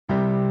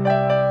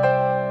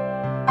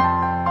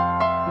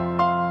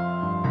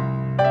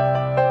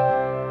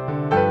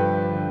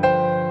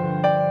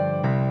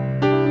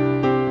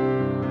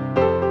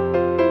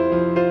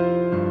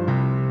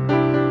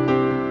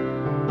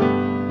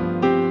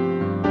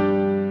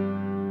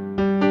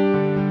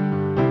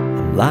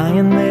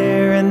lying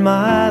there in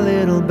my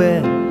little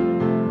bed.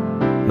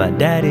 My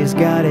daddy's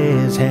got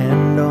his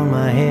hand on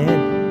my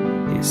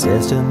head. He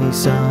says to me,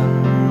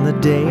 son, the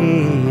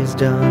day is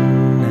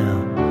done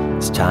now.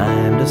 It's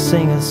time to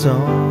sing a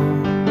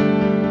song.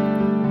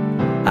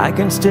 I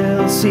can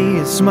still see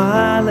his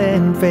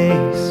smiling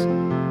face,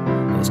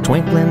 those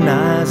twinkling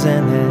eyes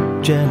and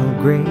that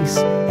gentle grace.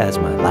 As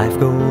my life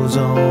goes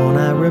on,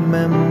 I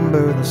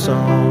remember the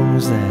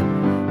songs that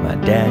my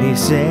daddy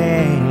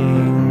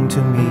sang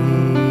to me.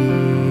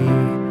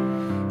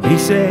 He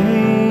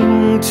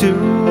sang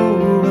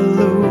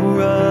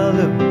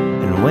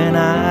tooraloo-raloo, and when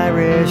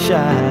Irish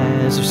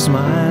eyes are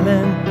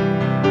smiling,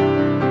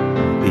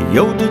 the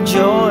ode to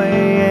joy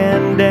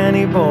and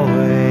Danny Boy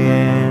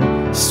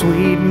and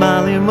sweet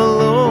Molly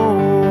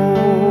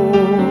Malone.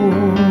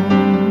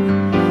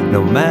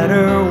 No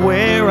matter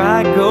where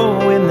I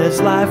go in this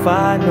life,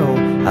 I know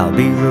I'll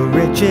be the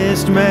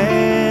richest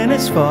man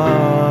as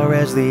far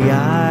as the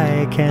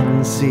eye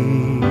can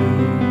see.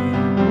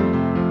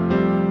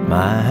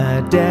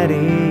 My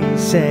daddy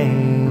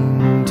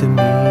sang to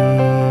me.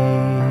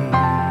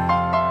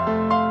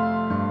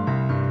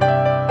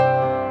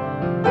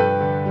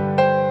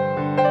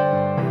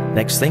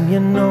 Next thing you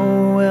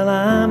know, well,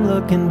 I'm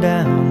looking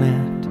down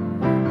at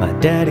my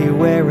daddy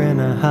wearing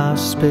a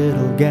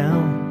hospital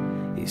gown.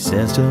 He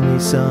says to me,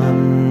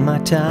 son, my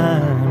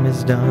time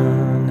is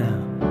done now.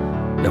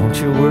 Don't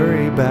you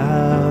worry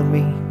about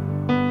me.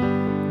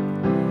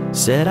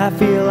 Said I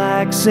feel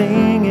like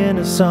singing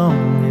a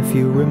song. If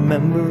you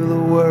remember the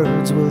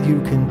words, well,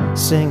 you can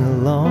sing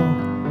along.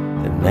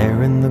 And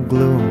there in the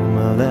gloom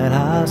of that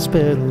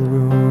hospital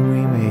room,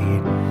 we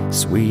made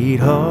sweet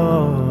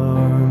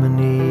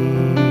harmony.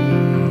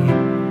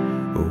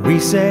 We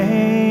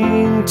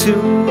sang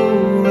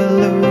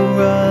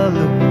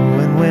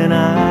tooraloo-raloo, and when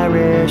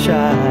Irish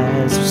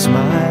eyes are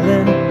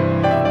smiling,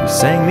 we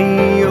sang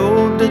the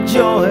ode to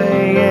joy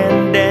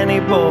and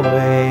Danny Boy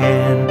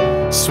and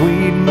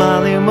sweet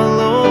Molly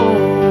Malone.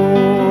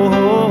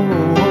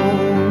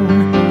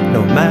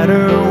 No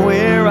matter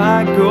where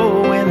I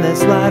go in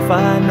this life,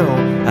 I know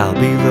I'll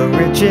be the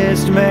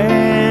richest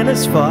man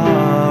as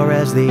far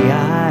as the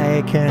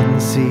eye can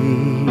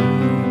see.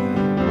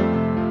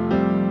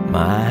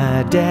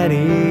 My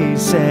daddy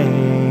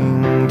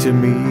sang to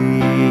me.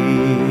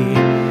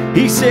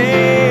 He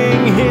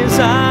sang his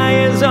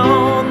eyes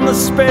on the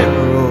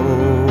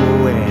sparrow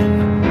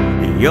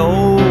and the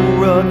old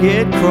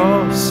rugged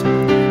cross.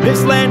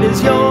 This land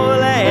is your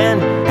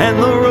land, and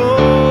the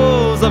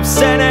rose of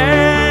San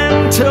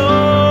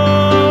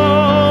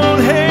Antone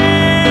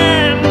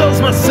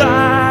handles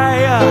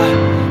Messiah,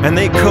 and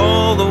they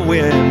call the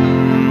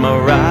wind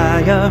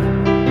Mariah,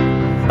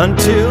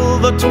 until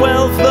the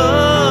 12th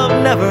of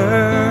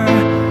never,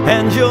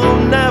 and you'll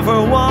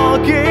never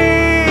walk alone.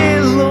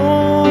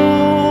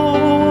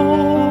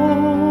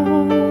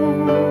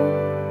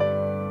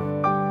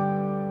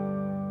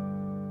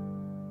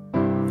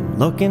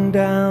 Looking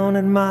down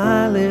at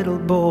my little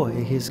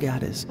boy, he's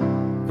got his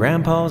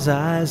grandpa's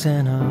eyes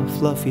and a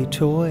fluffy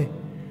toy.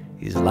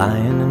 He's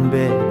lying in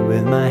bed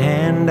with my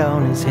hand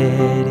on his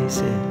head. He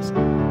says,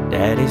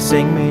 Daddy,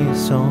 sing me a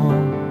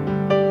song.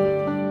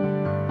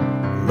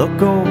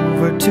 Look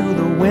over to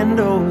the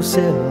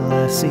windowsill,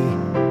 I see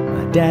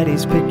my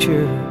daddy's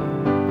picture,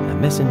 I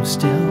miss him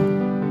still.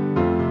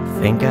 I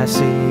think I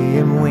see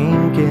him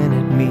winking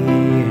at me,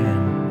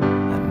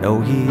 and I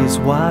know he's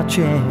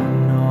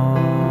watching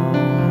on.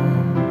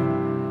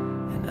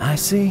 And I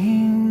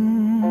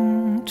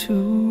sing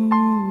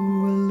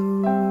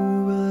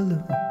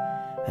tooraloo-raloo,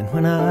 and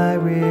when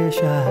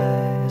Irish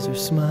eyes are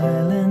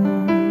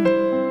smiling,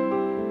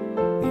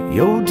 the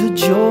ode to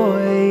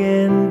joy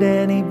and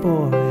Danny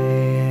Boy,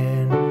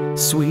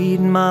 sweet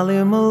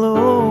Molly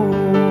Malone.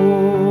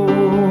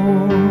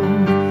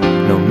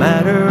 No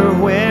matter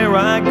where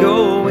I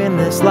go in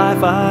this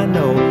life, I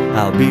know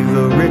I'll be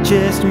the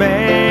richest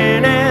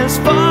man as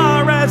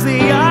far as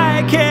the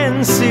eye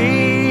can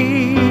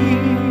see.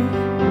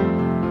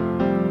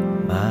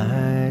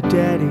 My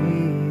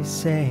daddy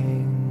sang